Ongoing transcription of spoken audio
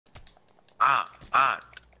Oh,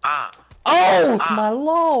 it's my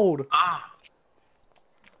load!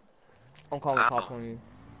 I'm calling the cops on you.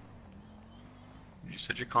 You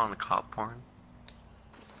said you're calling the cop porn?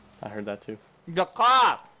 I heard that too. The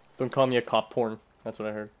cop! Don't call me a cop porn. That's what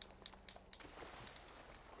I heard.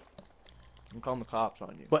 I'm calling the cops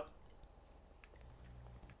on you. What?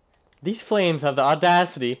 These flames have the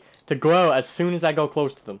audacity to grow as soon as I go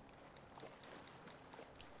close to them.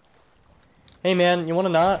 Hey man, you wanna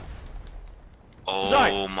not? Oh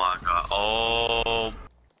Sorry. my god. Oh.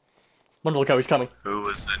 Wonder, look how he's coming. Who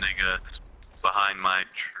was the nigga behind my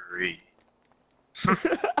tree?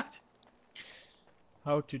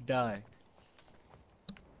 How to die.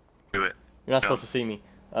 Do it. You're not Go. supposed to see me.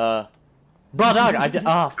 Bro, dog, I did.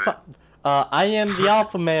 Fuck. I am the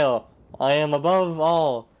alpha male. I am above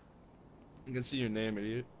all. You can see your name,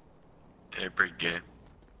 idiot. Hey, pretty gay.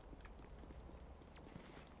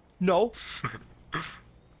 No.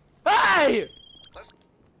 Hey!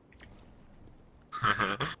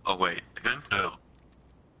 Oh wait, no.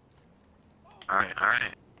 Alright,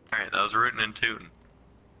 that was rootin' and tootin'.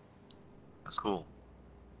 That's cool.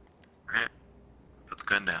 Alright, put the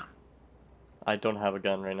gun down. I don't have a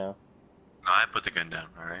gun right now. No, I put the gun down,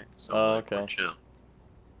 alright? So Okay. we're chill.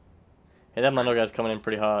 Hey, that Mondo guy's coming in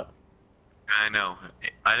pretty hot. I know.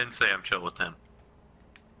 I didn't say I'm chill with him.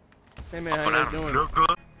 Hey man, how you doing? No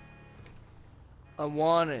good. I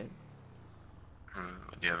want it. Do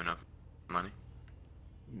you have enough money?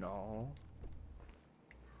 No.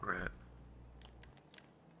 Right.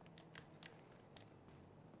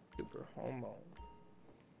 Super homo.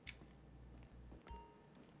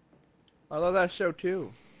 I love that show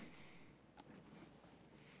too.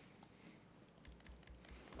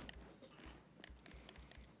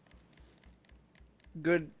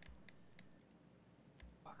 Good.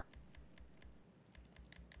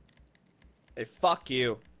 Hey, fuck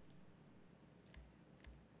you.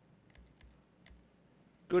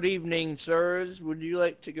 Good evening, sirs. Would you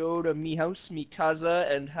like to go to me house, me casa,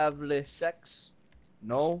 and have le sex?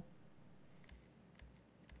 No?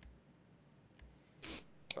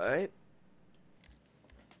 Alright.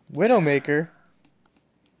 Widowmaker.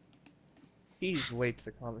 He's late to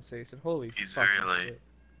the conversation. Holy He's fucking very late. shit.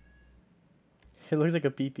 It looks like a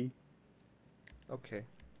peepee. Okay.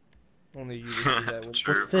 Only you will see that one.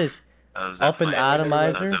 Sure. What's this? That was Up and definitely- that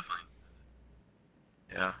was atomizer? definitely-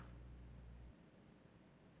 Yeah.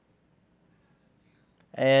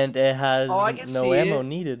 And it has Oh, I can no see ammo it.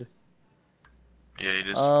 needed. Yeah, you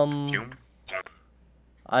just Fume.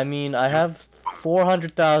 I mean, I have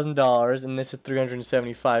 $400,000, and this is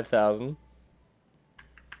 $375,000.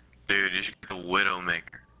 Dude, you should get the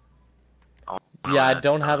Widowmaker. Yeah, I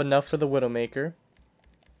don't have enough for the Widowmaker.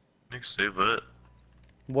 Next to but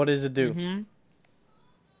What does it do? Mm-hmm.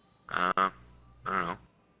 I don't know.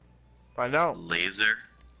 Find out. Laser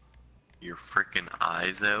your freaking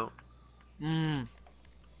eyes out. Mmm.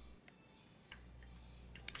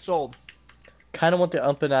 Sold. Kind of want the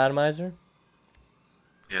up and atomizer.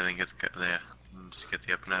 Yeah, then just get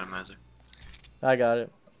the up and atomizer. I got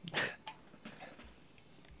it.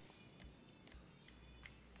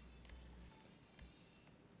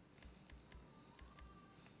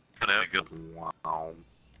 There we go. Wow.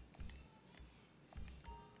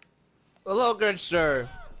 Hello, good sir.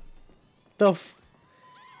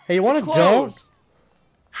 Hey, you want to don't? Close.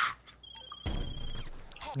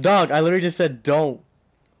 Dog, I literally just said don't.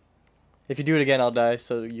 If you do it again, I'll die.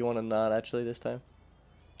 So you want to not actually this time?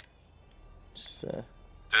 Just Did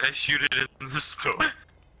I shoot it in the store?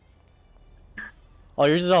 Oh,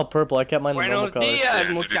 yours is all purple. I kept mine the normal Buenos colors. dias,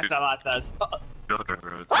 Yeah, muchachabatas. No,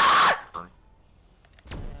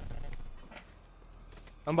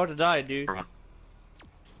 I'm about to die, dude.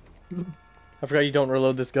 I forgot you don't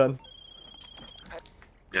reload this gun.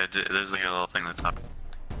 Yeah, there's like a little thing that's up.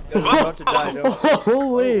 I'm about to die, don't worry.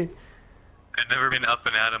 Holy! I've never been up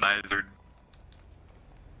and atomizer.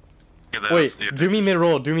 Yeah, that Wait, was- do me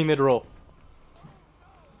mid-roll. Do me mid-roll.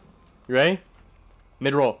 You ready?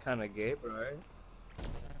 Mid-roll. Kinda gay, right?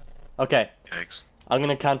 Okay. Yikes. I'm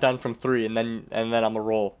gonna count down from 3, and then I'm gonna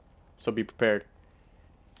roll. So be prepared.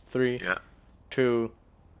 3, Yeah. 2,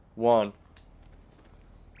 1.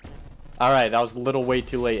 All right, that was a little way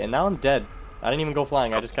too late, and now I'm dead. I didn't even go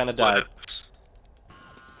flying. I just kind of died.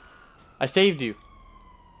 I saved you.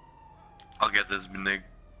 I'll get this big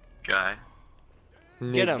guy.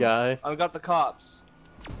 Get him. Guy. I've got the cops.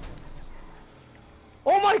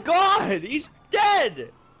 Oh my god! He's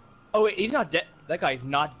dead! Oh wait, he's not dead. That guy's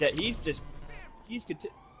not dead. He's just...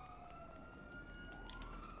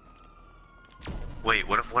 Wait,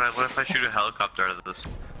 what if I shoot a helicopter out of the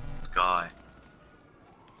sky?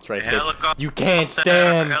 That's right, Helicopter. bitch. You can't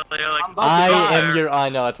stand. I'm about to I die. am your. I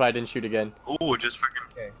know. That's why I didn't shoot again. Ooh, just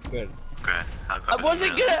freaking. Okay, good. Okay. I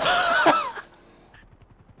wasn't gonna.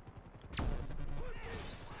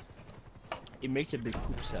 It makes a big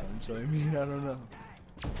poop sound, so I mean, I don't know.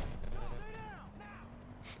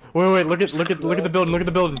 Wait, look at the building. Look at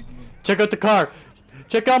the building. Check out the car.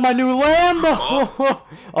 Check out my new Lambo. Oh.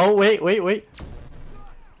 Oh, wait.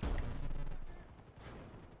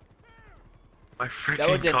 My freaking That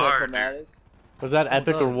was car. anticlimactic. Was that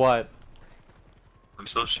epic or what? I'm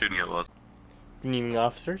still shooting at us. You needing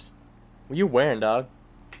officers? What are you wearing, dog?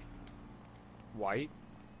 White.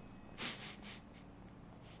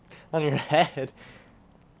 On your head.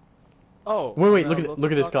 Oh. Wait, I'm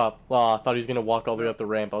look at this cop. Oh, I thought he was gonna walk all the way up the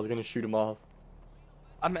ramp. I was gonna shoot him off.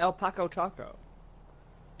 I'm El Paco Taco.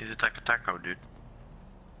 He's a taco, dude.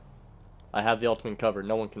 I have the ultimate cover.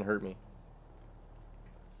 No one can hurt me.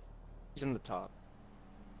 He's in the top.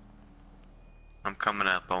 I'm coming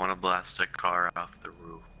up. I want to blast a car off the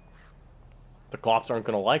roof. The cops aren't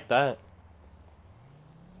gonna like that.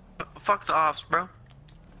 Fuck the ops, bro.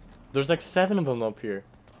 There's like 7 of them up here.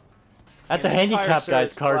 That's Yeah, a this tire handicapped sir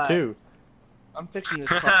guy's is car flat. too. I'm fixing this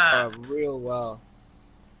car real well.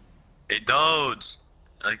 Hey, Dodes.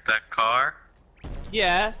 Like that car?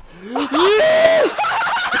 Yeah.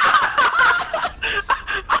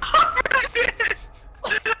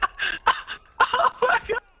 Oh my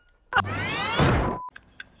god!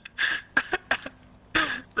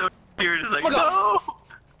 So you're just like, Oh my God. no!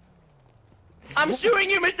 I'm suing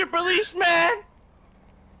you, Mr. Policeman!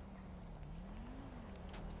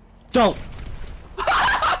 Don't!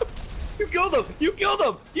 You killed him! You killed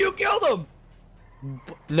him! You killed him!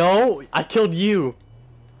 No, I killed you.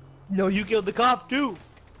 No, you killed the cop too.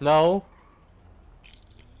 No.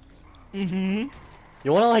 Mm-hmm.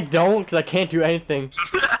 You wanna like don't? Cause I can't do anything.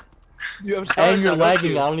 You have scars And you're now, don't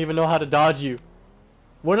lagging. you? I don't even know how to dodge you.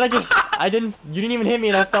 What did I just? You didn't even hit me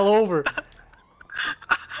and I fell over.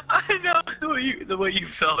 I know the way you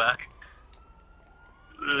fell back.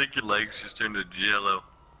 Like your legs just turned to jello.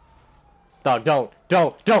 Dog,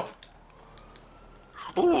 don't.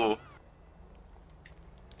 Ooh.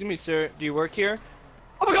 Excuse me, sir. Do you work here?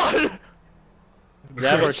 Oh my god!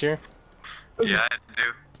 Yeah, I work here. Yeah, I do.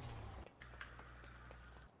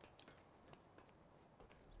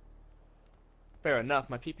 Fair enough.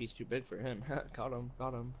 My pee-pee's too big for him. Got him.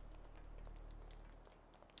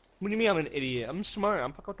 What do you mean I'm an idiot? I'm smart.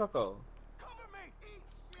 I'm Paco Taco.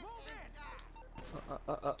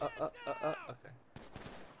 Okay.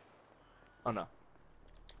 Oh no.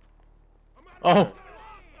 Oh.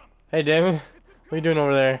 Hey, Damon. What are you doing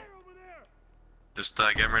over there? Just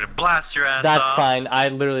getting ready to blast your ass That's off. fine. Okay.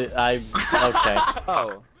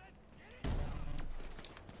 Oh.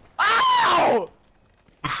 Ow!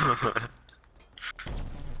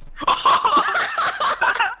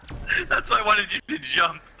 That's why I wanted you to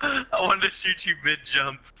jump. I wanted to shoot you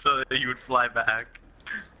mid-jump so that you would fly back.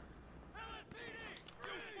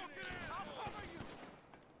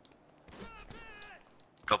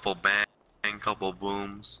 Couple bang, couple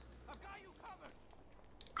booms.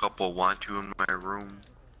 Couple want you in my room.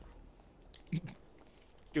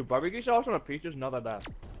 Dude, barbecue sauce on a pizza is not that bad.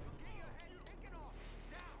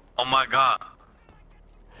 Oh my god.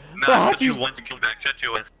 No, Well, how'd because you you- want to kill back, shut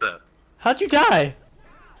your ass up. How'd you die?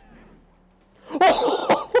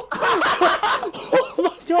 Oh, oh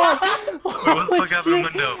my god! Wait, what the fuck happened to the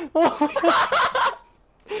window? Oh my god!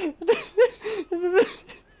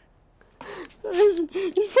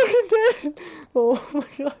 He's fucking dead! Oh my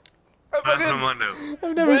god! What happened to the window?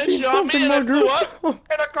 I've never Brent seen shot me something and more I flew up, gruesome.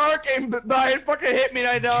 and a car came by and fucking hit me and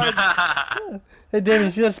I died. Hey, Damon,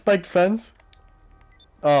 you see that spiked fence?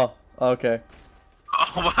 Oh, okay.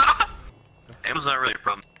 Oh wow! Ammo's not really a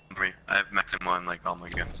problem for me. I have maximum on like all my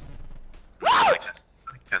guns. Like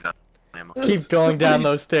 10,000 ammo. Keep going down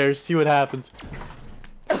those stairs, see what happens.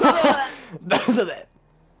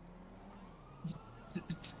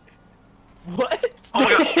 What? Oh my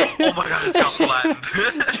god! Oh my god! It got flattened.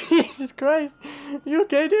 Jesus Christ! You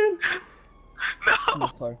okay, dude? No!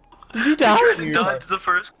 Sorry. Did you die? I dodged the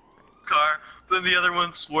first car, then the other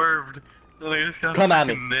one swerved. And I just got Come at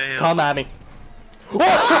me. fucking nailed. Come at me.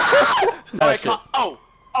 Sorry, shit. oh,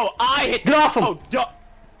 I hit. Get off him! Oh, duh.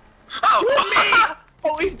 Oh! Me!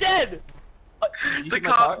 Oh, he's dead. Did you The see my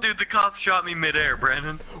car? cop, dude, the cop shot me midair,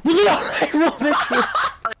 Brandon. Yeah, roll this shit.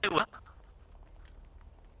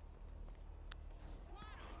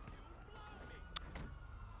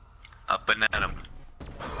 Up and at him.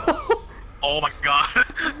 Oh my god.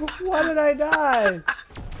 Why did I die?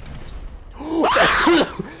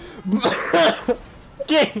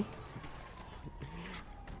 Get.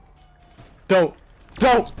 Don't.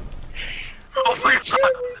 Don't! Oh my god!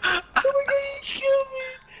 Oh my god, he killed me!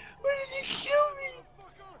 Where did he kill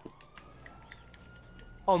me?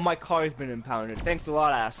 Oh, my car's been impounded. Thanks a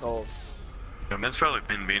lot, assholes. That's probably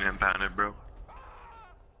been being impounded, bro.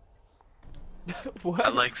 What? I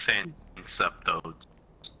like saying septos. Have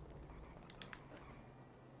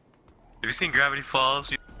you seen Gravity Falls?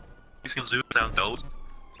 You can zoom down those.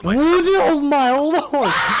 Oh my lord!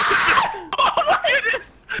 Oh my goodness!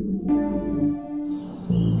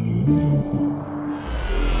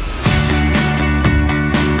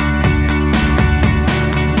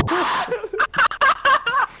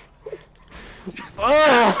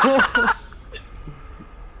 Oh!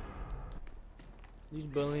 He's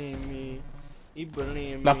bullying me. He's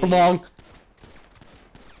bullying me. Not for long.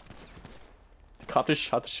 The cop just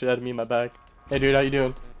shot the shit out of me in my back. Hey dude, how you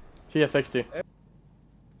doing? TFXD.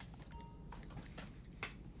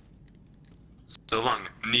 So long,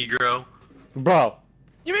 Negro. Bro.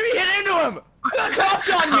 You made me hit into him! The cop's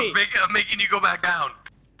on me! I'm making you go back down.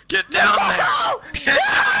 Get down there. Get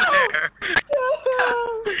down there.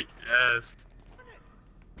 Yes.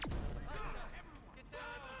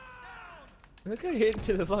 Look at hit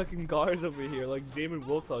into the fucking cars over here like Damon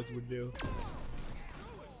Wilcox would do.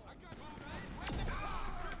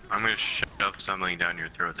 I'm gonna shove something down your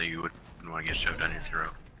throat that you wouldn't want to get shoved down your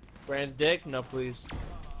throat. Brand dick? No, please.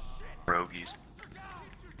 Rogies.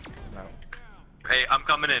 No. Hey, I'm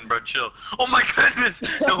coming in, bro. Chill. Oh my goodness!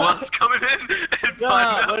 No one's coming in and What's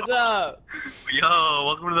up? What's up? Yo,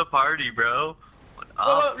 welcome to the party, bro. What No,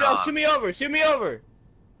 up, no, dog? shoot me over! Shoot me over!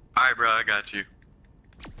 Alright, bro, I got you.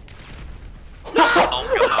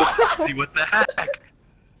 Oh god. See, what the heck? I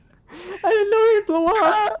didn't know he'd blow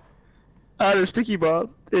up. There's sticky bomb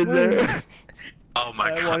in there. Oh my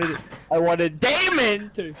god. I wanted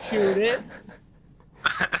Damon to shoot it.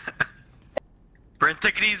 Brent,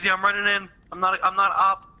 take it easy. I'm running in. I'm not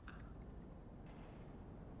up.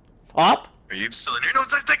 Up? Are you still in here? No,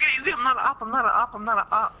 take it easy. I'm not up. I'm not up. I'm not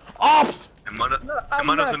up. Up! Mano's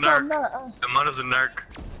a narc. Mano's a narc.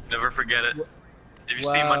 Never forget it. If you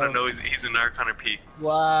see Mano, know he's a narc on a peak.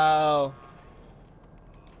 Wow.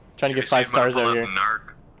 Trying to get 5 stars out here.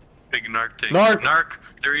 Narc. Big narc thing. Narc! Narc!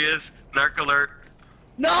 There he is! Narc alert!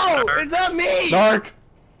 No! Narc. It's not me! Narc!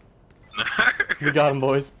 Narc! We got him,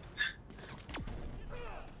 boys.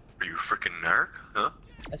 Are you a freaking narc? Huh?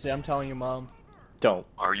 That's it, I'm telling your mom. Don't.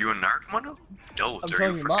 Are you a narc, Mano? No, I'm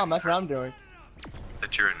telling your mom, that's what I'm doing.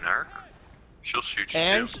 That you're a narc? She'll shoot you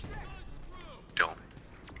And? too. Don't.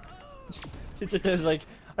 It's like,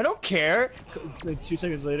 I don't care. It's like 2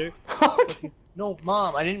 seconds later. No,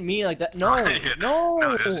 mom, I didn't mean like that. No, Yeah. no.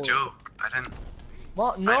 No, it was a joke. I didn't.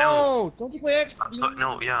 Mom, I know. no. Don't take my ex. I'm so,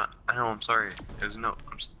 no, yeah, I know, I'm sorry. There's no,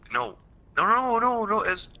 no.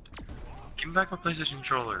 It's, give me back my PlayStation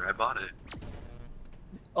controller, I bought it.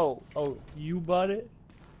 Oh, you bought it?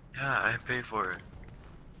 Yeah, I paid for it.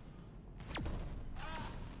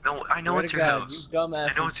 No, I know Swear it's to your God, house. You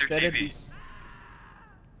dumbasses. I know it's your better TV. be... I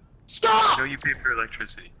Stop! know you pay for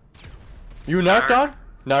electricity. You a narc, Narc. dog?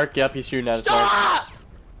 Narc, yep, he's shooting at us. Narc. Stop!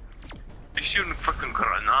 He's shooting fucking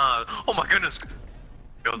grenade. Oh my goodness.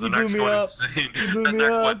 Yo, the You blew narc's me going up. insane. You blew That me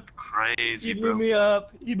narc up. went crazy, You bro. blew me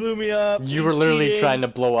up. You blew me up. You were literally trying to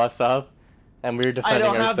blow us up, and we were I defending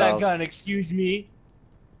don't ourselves. have that gun, excuse me.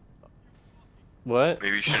 What?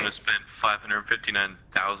 Maybe you shouldn't have spent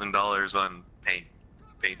 $559,000 on paint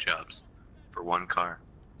jobs for one car.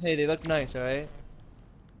 Hey, they look nice, alright?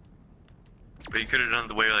 But you could have done it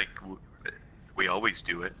the way like we always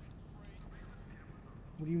do it.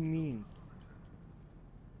 What do you mean?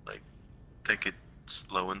 Like, take it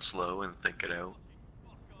slow and think it out.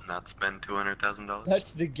 Not spend $200,000.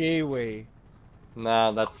 That's the gay way.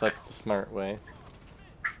 Nah, that's the smart way.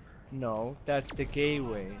 No, that's the gay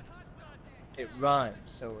way. It rhymes,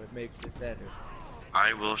 so it makes it better.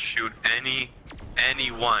 I will shoot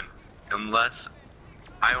anyone unless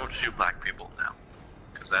I don't shoot black people now,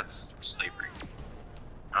 because that's slavery.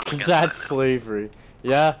 I'm Cause against that's that now. slavery.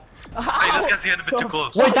 Yeah. Hey, this guy's getting a bit too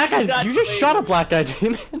close. Wait, that guy, That's you just shot a black guy,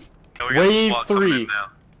 Damon. No, we got Wave SWAT coming 3. in now.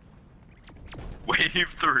 Wave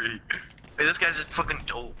 3. Hey, this guy's just fucking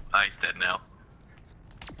dope. Ah, he's dead now.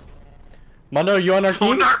 Mondo, you on our Oh,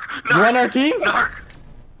 team? narc! You on our team? Narc!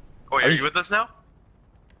 Oh, wait, Are are you- you with us now?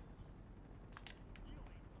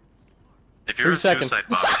 If you're 3 seconds. a suicide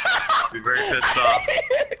bomber, I'll be very pissed off.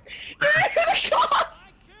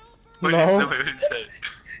 Wait, No. Wait, what did he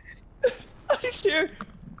say? I'm sure.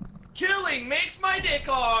 Killing makes my dick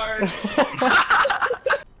hard.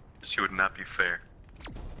 This would not be fair.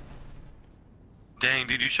 Dang,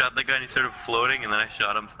 dude, you shot the guy and he started floating, and then I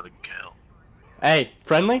shot him for the kill. Hey,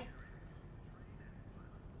 friendly?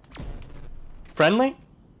 Friendly?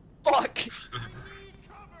 Fuck!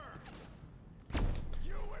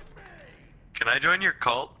 Can I join your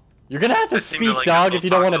cult? You're gonna have to That seems speak, like dog, a if you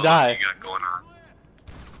don't want to little taco die. you got going on.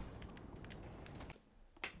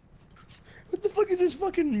 What the fuck is this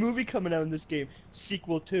fucking movie coming out in this game?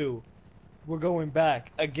 Sequel 2. We're going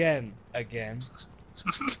back. Again.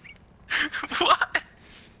 What?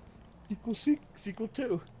 Sequel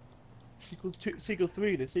 2. Sequel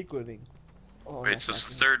 3, the sequeling. Oh, Wait, so it's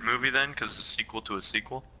the third movie then? Because it's a sequel to a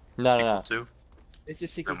sequel? No, Sequel no, no. 2? It's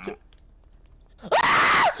just sequel Um, 2.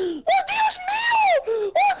 Ah! ¡Oh, Dios mío!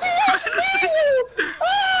 ¡Oh, Dios mío!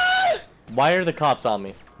 Ah! Why are the cops on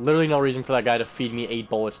me? Literally no reason for that guy to feed me 8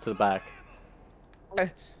 bullets to the back.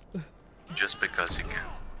 Just because he can.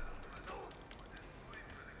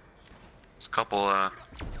 There's a couple, Oh,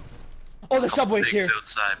 the couple subway's things here.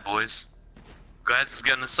 outside, boys. Guys, let's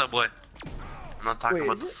get in the subway. I'm not talking Wait,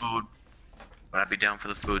 about is the it? food, but I'd be down for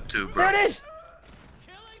the food too, bro. There it is!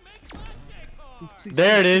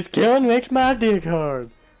 There it is, killing makes my dick hard.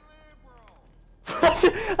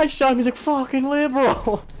 I shot him, he's like, fucking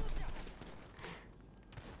liberal.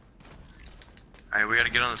 Alright, we gotta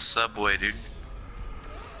get on the subway, dude.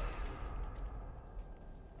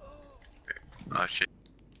 Oh shit.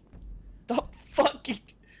 Stop fucking...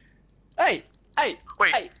 Hey!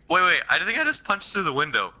 Wait, Hey. wait, I think I just punched through the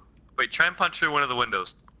window. Wait, try and punch through one of the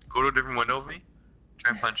windows. Go to a different window of me.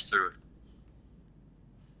 Try and punch through it.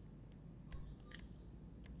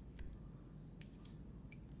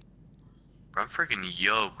 Bro, I'm freaking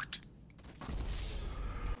yoked.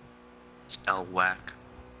 It's L whack.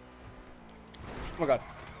 Oh my god.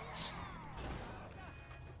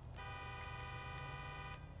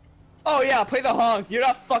 Oh yeah, play the honk. You're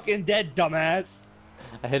not fucking dead, dumbass.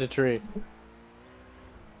 I hit a tree.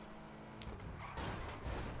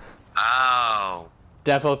 Ow.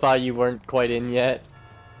 Defo thought you weren't quite in yet.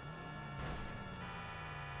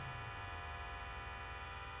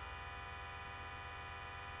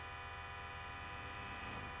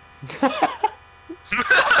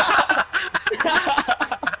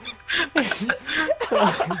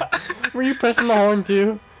 Were you pressing the horn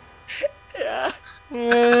too? Yeah.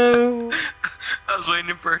 I was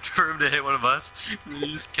waiting for him to hit one of us, and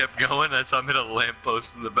he just kept going. I saw him hit a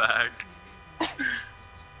lamppost in the back.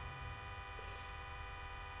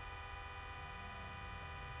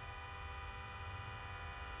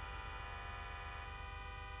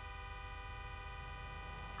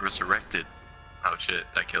 Resurrected. Oh shit,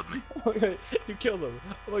 that killed me. Oh my god, you killed him.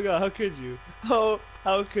 Oh my god, how could you? Oh,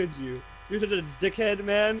 how could you? You're such a dickhead,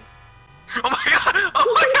 man. Oh my god!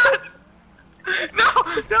 Oh my god! No!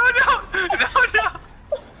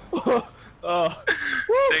 Oh.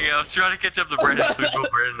 Dang it, I was trying to catch up to Brandon, so we go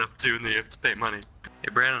Brandon up too, and then you have to pay money. Hey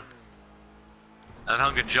Brandon. That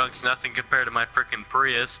hunk of junk's nothing compared to my frickin'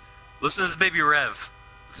 Prius. Listen to this baby rev.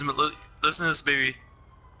 Listen to this baby.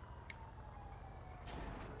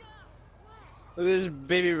 Look at this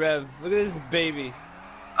baby Rev. Look at this baby.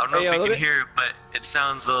 I don't know Hey, if yo, you look can at- hear it, but it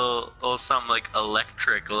sounds a little something like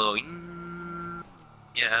electric, a little.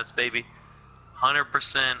 Yeah, it's baby.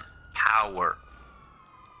 100% power.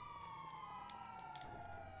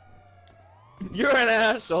 You're an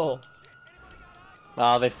asshole.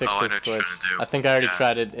 Oh, they fixed Oh, I know this what you're glitch. trying to do. I think I already Yeah.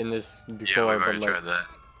 tried it in this Yeah, before, we've but already like, tried that.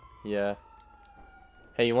 yeah.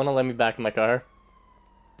 Hey, you wanna let me back in my car?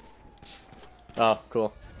 Oh,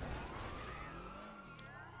 cool.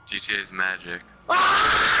 GTA's magic.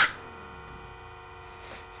 Ah!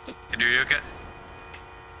 Dude, you okay?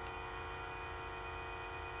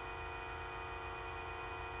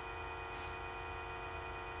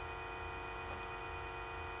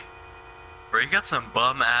 Bro, you got some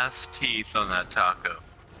bum ass teeth on that taco.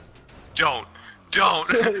 Don't,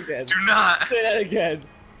 Say that again. do not. Say that again.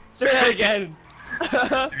 Say that again.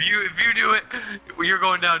 If you do it, you're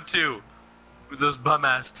going down too. With those bum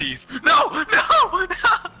ass teeth. No!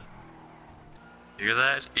 You hear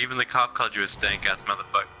that? Even the cop called you a stank ass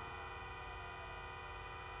motherfucker.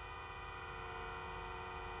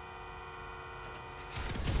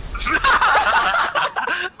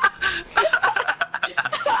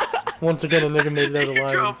 Once again, a nigga made it out You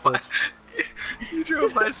alive. drove by, you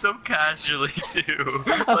drove by so casually too.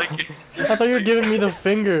 Like, I thought you were giving me the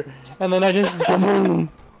finger, and then I just boom.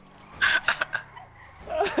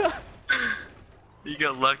 you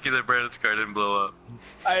got lucky that Brandon's car didn't blow up.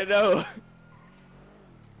 I know.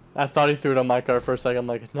 I thought he threw it on my car for a second. I'm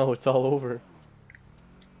like, no, it's all over.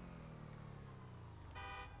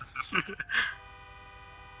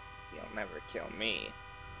 You'll never kill me.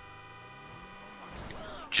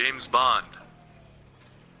 James Bond.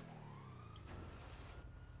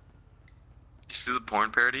 You see the porn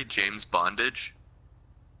parody, James Bondage?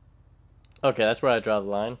 Okay, that's where I draw the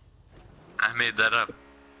line. I made that up.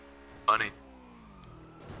 Funny.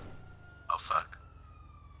 Oh fuck.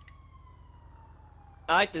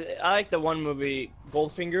 I like the one movie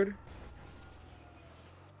Goldfingered.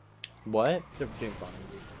 What? It's a pretty fun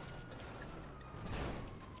movie.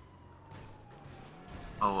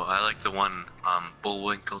 Oh, I like the one,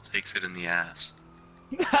 Bullwinkle takes it in the ass.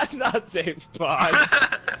 That's not James Bond.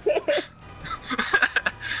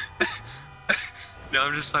 No,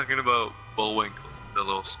 I'm just talking about Bullwinkle, the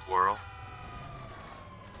little squirrel.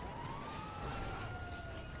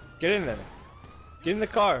 Get in there. Get in the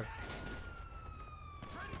car.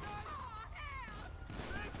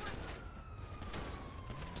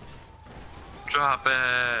 Drop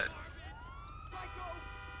it!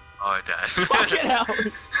 Oh, I died. Fuck it out.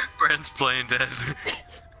 Brent's playing dead.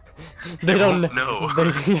 They don't won't know.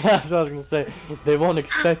 Yeah, that's what I was gonna say. They won't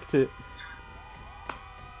expect it.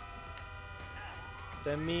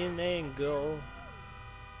 Send me an angle.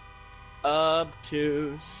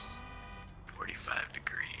 Obtuse. 45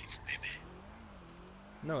 degrees, baby.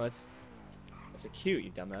 No, that's a cute,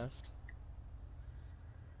 you dumbass.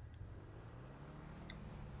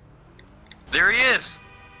 There he is!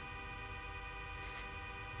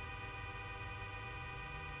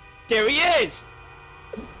 There he is!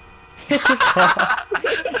 Like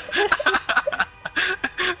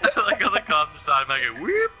on the cops side, I go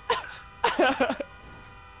whoop.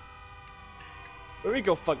 Let me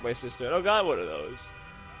go fuck my sister. I don't got one of those.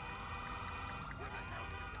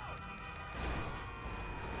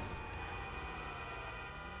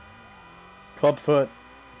 Clubfoot.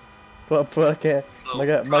 Clubfoot, I can't. My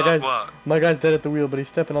guy's dead at the wheel, but he's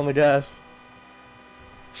stepping on the gas.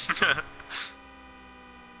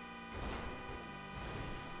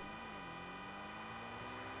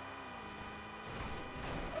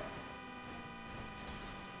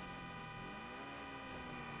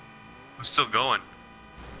 I'm still going.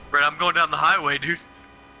 Brent, I'm going down the highway, dude.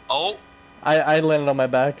 Oh. I landed on my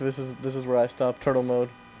back. This is where I stopped. Turtle mode.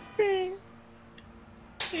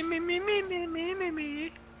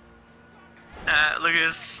 Look at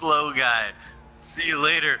this slow guy. See you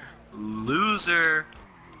later, loser.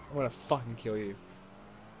 I'm gonna fucking kill you.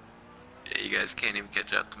 Yeah, you guys can't even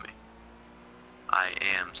catch up to me. I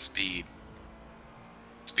am Speed.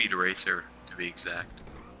 Speed Racer, to be exact.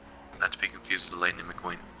 Not to be confused with the Lightning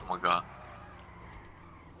McQueen. Oh my god.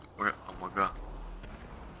 Oh my god.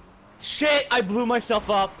 Shit! I blew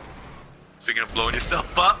myself up! Speaking of blowing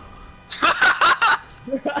yourself up.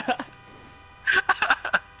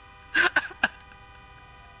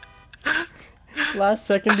 Last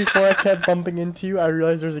second before I kept bumping into you, I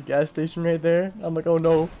realized there's a gas station right there. I'm like, oh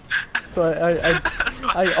no. So That's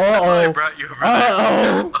why I brought you over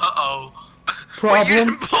there. Uh-oh. Problem. Wait, you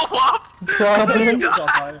didn't pull up? Problem.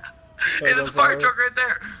 Hey, there's a fire truck right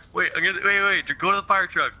there. Wait, wait. Go to the fire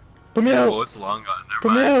truck. Put me out. Oh, it's long gone. Never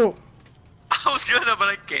Put me mind. out. I was gonna, but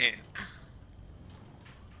I can't.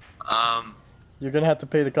 You're gonna have to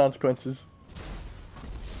pay the consequences.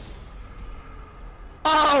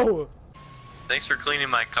 Oh! Thanks for cleaning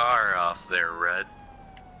my car off there, Red.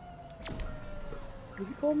 Did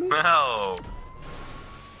you call me? No.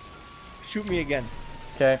 Shoot me again.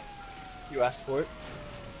 Okay. You asked for it.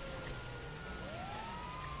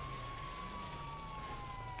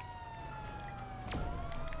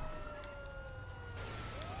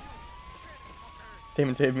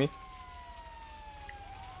 Damon saved me.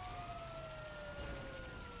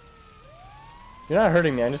 You're not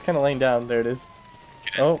hurting me, I'm just kind of laying down. There it is.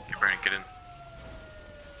 Get in. Oh. Brandon, get in.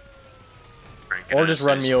 Brandon, Or in just as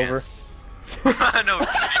run soon me as you over. can. No, he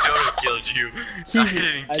totally killed you. I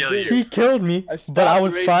didn't kill you. He killed me, I but I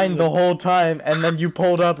was stopped fine the racism. whole time, and then you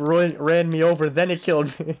pulled up, ran me over, then it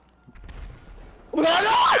killed me.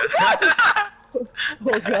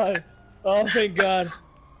 Oh god. Oh thank god.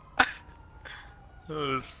 That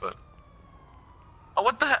was fun. Oh,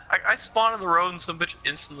 what the heck? I spawned on the road and some bitch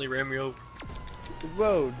instantly ran me over.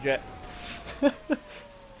 Whoa, Jet.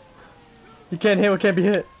 You can't hit what can't be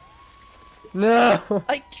hit. No!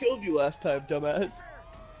 I killed you last time, dumbass.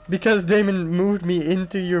 Because Damon moved me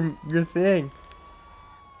into your thing.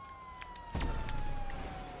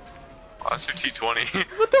 Oh, that's your T20.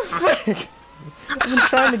 What the frick? I've been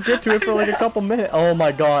trying to get to it for like a couple minutes. Oh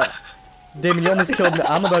my god. Damon, you almost killed me.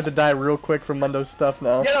 I'm about to die real quick from Mundo's stuff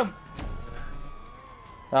now. Get him!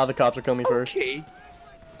 Ah, the cops are coming first. Okay,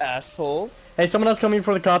 asshole. Hey, someone else coming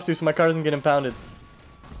before the cops do, so my car doesn't get impounded.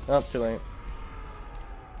 Oh, too late.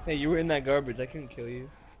 Hey, you were in that garbage. I couldn't kill you.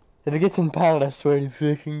 If it gets impounded, I swear to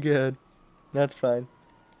freaking God. That's fine.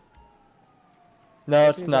 No,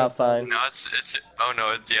 it's not fine. No, it's. Oh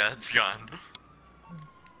no, yeah, it's gone.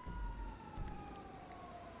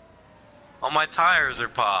 All my tires are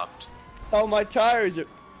popped. Oh, my tires are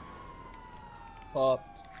popped.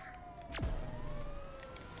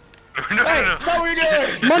 No, Hey, no, no. what are you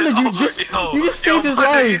doing? Manda, you just saved his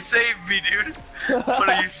Manda, you life. saved me, dude.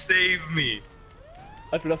 Manda, you saved me.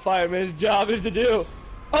 That's what a fireman's job is to do.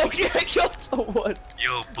 Oh shit, I killed someone.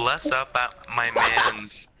 Yo, bless up at my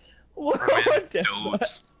man's. What My man's the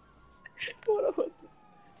dudes. fuck?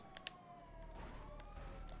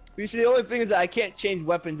 You see, the only thing is that I can't change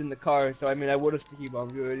weapons in the car, so I mean, I would have sticky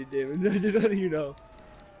bombed you already, David. Just letting you know.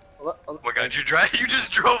 Oh my god, you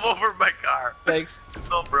just drove over my car. Thanks.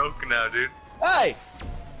 It's all broken now, dude. Hey!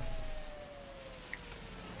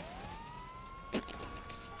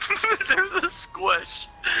 There's a squish.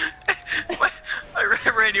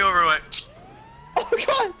 I ran you over and went. Oh my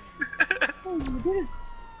god! Oh, you did.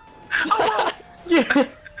 Yeah.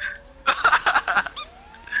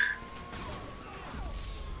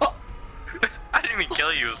 I didn't even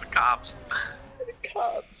kill you, it was the cops.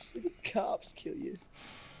 The cops kill you.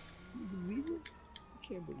 You believe it? I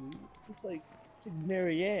can't believe it. It's like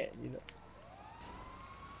Marianne, you know.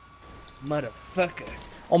 Motherfucker.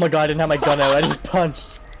 Oh my god, I didn't have my gun out. I just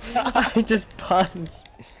punched. I just punched.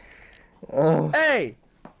 Oh. Hey!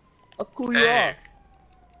 I'll cool you Hey. off.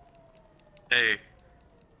 Hey.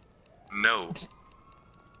 No.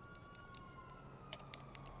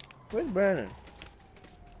 Where's Brandon?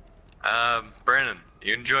 Brandon,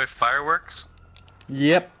 you enjoy fireworks?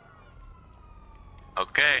 Yep.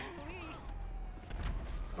 Okay.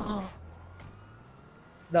 Oh.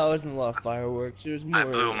 That wasn't a lot of fireworks. There's more. I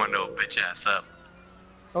blew my no bitch ass up.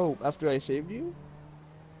 Oh, after I saved you?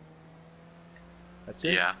 That's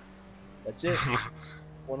it? Yeah. That's it.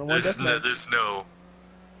 One-on-one deathmatch.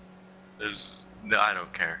 There's no, I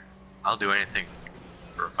don't care. I'll do anything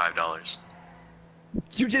for $5.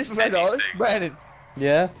 You did for $5? Anything. Brandon,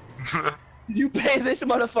 Yeah. you pay this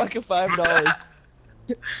motherfucker $5.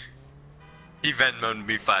 He Venmo'd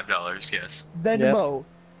me $5, yes. Venmo.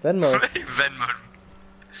 Venmo. He Venmo'd me.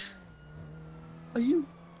 Are you?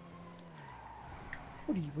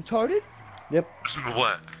 What are you, retarded? Yep.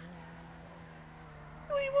 What?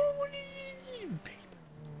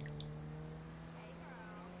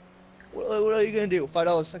 What are you gonna do?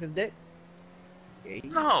 $5 suck his dick?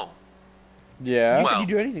 No. Yeah. You Well, said you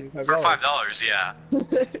do anything for For $5. $5, yeah.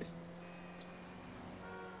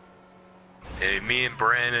 Hey, me and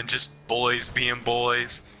Brandon, just boys being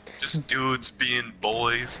boys. Just dudes being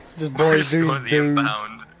boys. Just We're boys just doing going to the dudes.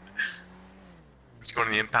 impound. Just going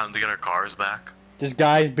to the impound to get our cars back. Just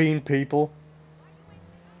guys being people.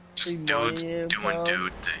 Just Hey, dudes my doing impound.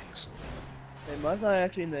 dude things. Hey, mine's not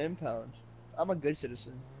actually in the impound. I'm a good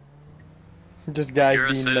citizen. Just guys You're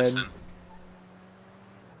a being citizen. men.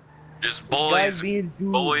 Just Guys boys, being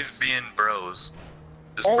dudes. boys being bros.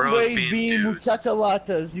 Just bros Always being being dudes.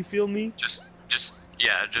 muchachalatas, you feel me?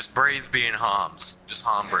 Yeah, just brays being homs. Just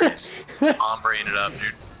hombres. Just hombreing it up,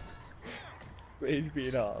 dude. Always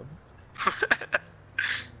being arms.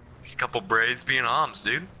 Just a couple braids being homs,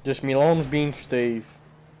 dude. Just Milone's being Steve.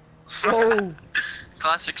 Oh,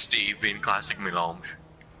 Classic Steve being classic Milange.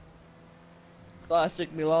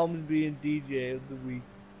 classic Milan's being DJ of the week.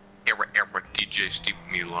 Eric, DJ Steve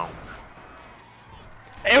Milange.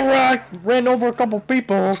 Eric ran over a couple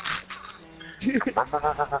people.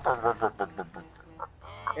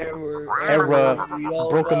 Error. Read all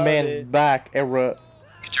Broke a about man's it. back. Eric.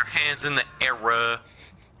 Get your hands in the era.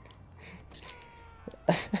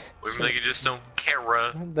 We like you just don't care.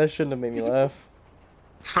 That shouldn't have made me laugh.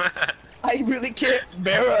 I really can't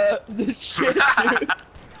bear this shit, dude.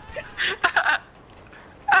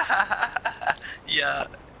 Yeah,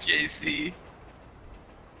 JC.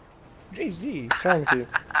 Jay-Z. What's wrong with you?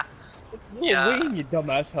 It's Lil Yeah. Wayne, you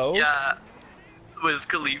dumbass hoe. Yeah, Wiz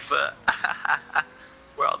Khalifa.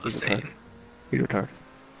 We're all the same. You retarded.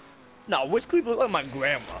 No, Wiz Khalifa looks like my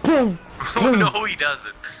grandma. Boom. Oh, no, he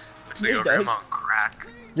doesn't. Looks like He your does. grandma on crack.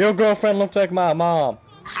 Your girlfriend looks like my mom.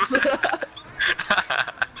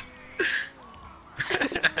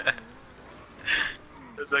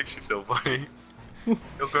 That's actually so funny.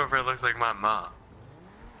 Your girlfriend looks like my mom.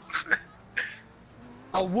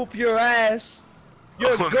 I'll whoop your ass.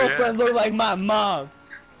 Your Oh, girlfriend yeah. look like my mom.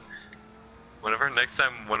 Whenever next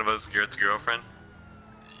time one of us gets a girlfriend,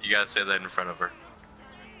 you gotta say that in front of her.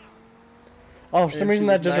 Oh, for some And reason she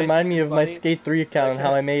that was just nice reminded me and of my funny. Skate 3 account and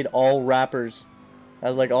how I made all rappers. I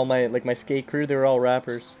was like all my my skate crew, they were all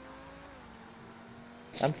rappers.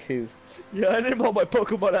 I'm cool. Yeah, I named all my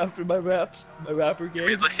Pokemon after my rapper You game.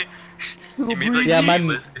 mean like, you mean like Yeah,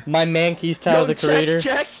 Keyless- my man Keys Tyler, the creator.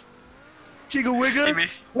 Check. Chigga You Wigga. mean,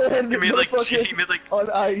 And you mean like motherfucker you mean like on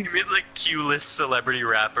ice. you mean like Q-list celebrity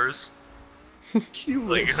rappers? Like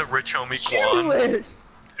Q-less. a rich homie Quan.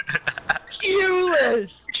 Q-less.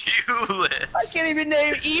 Q-less. Q-less. I can't even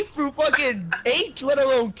name E through fucking H, let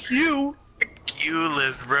alone Q.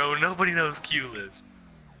 Q-list, bro. Nobody knows Q-list.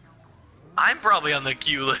 I'm probably on the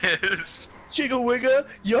Q-list. Chigga Wigga,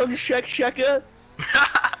 Young Shek Sheka,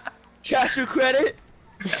 Cash or Credit.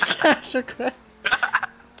 Cash or credit?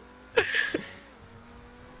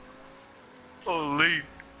 Holy.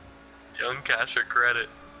 Young cash or credit.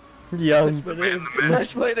 Young. That's my Man, name. the man.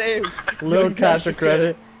 That's my name. Little Young cash or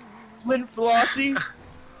credit. Flint Flossie.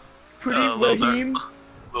 Pretty Little Raheem. dark,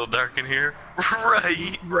 little dark in here.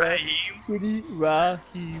 Raheem. Pretty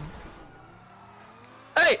Raheem.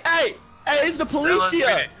 Hey, hey! Hey, it's the Hey, police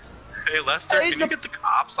here! Lester, Hey, can you get the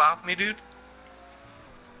cops off me, dude?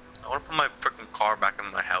 I want to put my freaking car back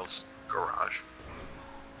in my house garage.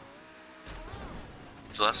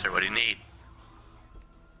 So Lester, what do you need?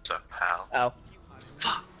 What's up, pal? Ow.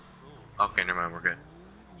 Fuck. Okay, never mind, we're good.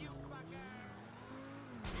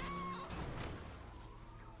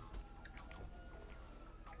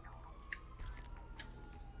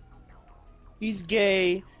 He's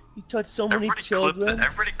gay. He touched so many children.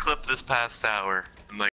 Everybody clip this past hour.